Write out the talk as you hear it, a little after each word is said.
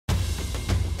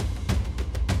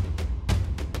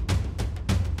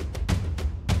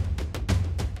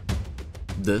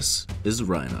This is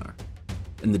Rhinar.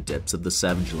 In the depths of the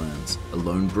Savage Lands, a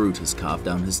lone brute has carved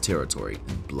down his territory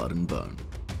in blood and bone.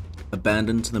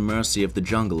 Abandoned to the mercy of the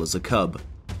jungle as a cub,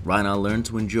 Rhinar learned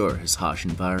to endure his harsh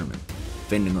environment,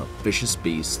 fending off vicious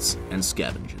beasts and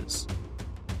scavengers.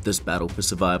 This battle for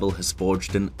survival has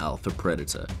forged an alpha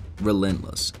predator,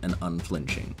 relentless and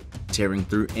unflinching, tearing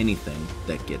through anything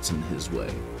that gets in his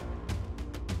way.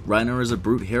 Rhinar is a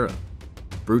brute hero.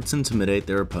 Brutes intimidate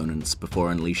their opponents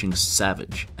before unleashing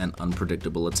savage and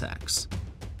unpredictable attacks.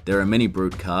 There are many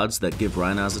brute cards that give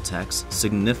Rhinar's attacks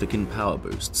significant power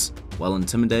boosts, while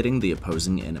intimidating the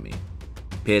opposing enemy.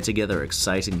 Pair together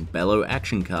exciting bellow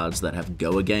action cards that have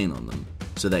go again on them,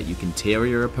 so that you can tear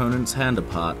your opponent's hand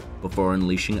apart before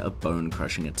unleashing a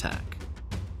bone-crushing attack.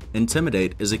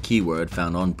 Intimidate is a keyword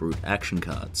found on brute action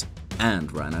cards,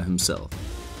 and Rhinar himself.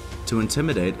 To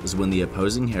intimidate is when the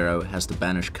opposing hero has to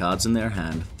banish cards in their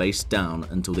hand face down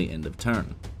until the end of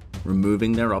turn,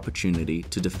 removing their opportunity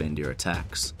to defend your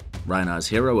attacks. Rhinar's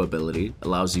hero ability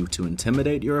allows you to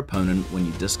intimidate your opponent when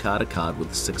you discard a card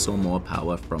with 6 or more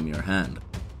power from your hand.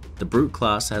 The Brute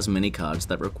class has many cards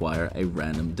that require a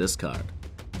random discard.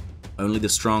 Only the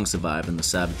strong survive in the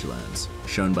Savage Lands,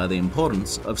 shown by the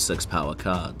importance of 6 power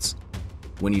cards.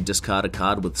 When you discard a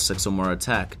card with 6 or more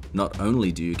attack, not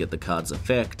only do you get the card's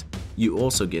effect, you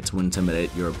also get to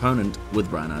intimidate your opponent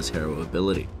with Rhinar's hero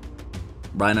ability.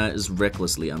 Rhinar is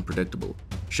recklessly unpredictable,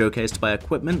 showcased by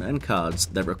equipment and cards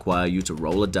that require you to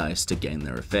roll a dice to gain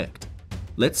their effect.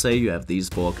 Let's say you have these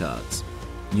 4 cards.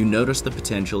 You notice the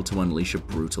potential to unleash a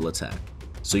brutal attack,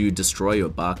 so you destroy your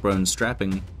Barkbone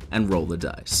strapping and roll the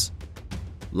dice.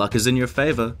 Luck is in your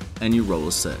favor, and you roll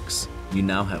a 6. You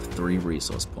now have 3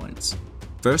 resource points.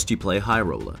 First you play High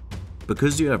Roller.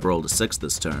 Because you have rolled a 6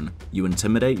 this turn, you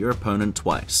intimidate your opponent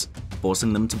twice,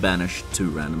 forcing them to banish 2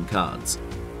 random cards.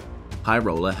 High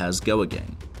Roller has Go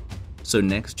Again. So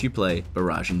next you play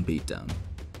Barraging Beatdown.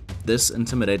 This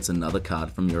intimidates another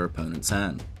card from your opponent's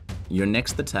hand. Your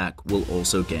next attack will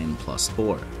also gain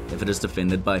 +4 if it is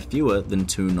defended by fewer than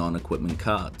 2 non-equipment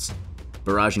cards.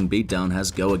 Barraging Beatdown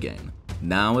has Go Again.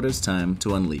 Now it is time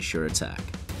to unleash your attack.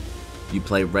 You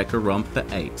play Wrecker Romp for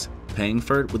 8, paying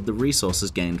for it with the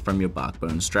resources gained from your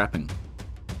Barkbone strapping.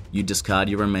 You discard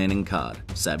your remaining card,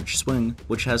 Savage Swing,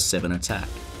 which has 7 attack.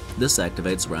 This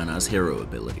activates Rhinar's hero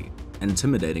ability,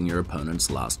 intimidating your opponent's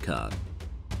last card.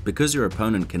 Because your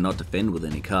opponent cannot defend with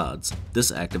any cards, this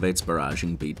activates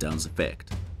Barraging Beatdown's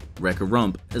effect. Wrecker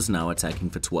Romp is now attacking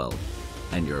for 12,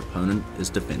 and your opponent is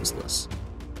defenseless.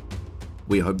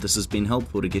 We hope this has been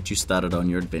helpful to get you started on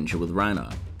your adventure with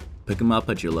Rhinar. Pick him up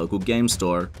at your local game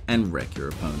store and wreck your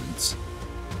opponents.